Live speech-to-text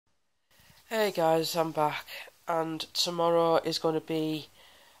Hey guys, I'm back, and tomorrow is going to be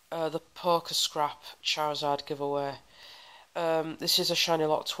the Pokescrap Charizard giveaway. This is a shiny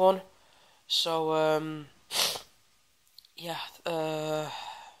locked one, so yeah. What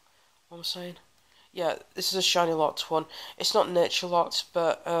am I saying? Yeah, this is a shiny locked one. It's not nature locked,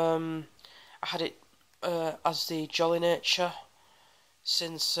 but I had it as the Jolly Nature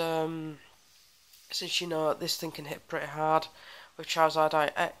since you know this thing can hit pretty hard with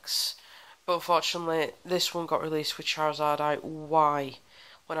Charizard X. But unfortunately, this one got released with Charizard Y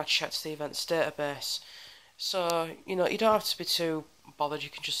when I checked the events database. So, you know, you don't have to be too bothered. You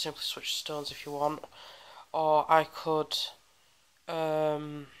can just simply switch stones if you want. Or I could,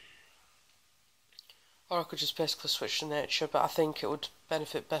 um, or I could just basically switch to nature. But I think it would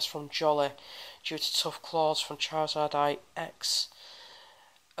benefit best from Jolly due to tough claws from Charizard X.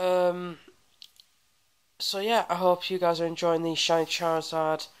 So yeah, I hope you guys are enjoying the shiny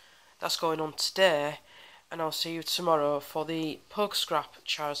Charizard that's going on today, and I'll see you tomorrow for the Pokescrap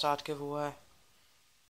Charizard giveaway.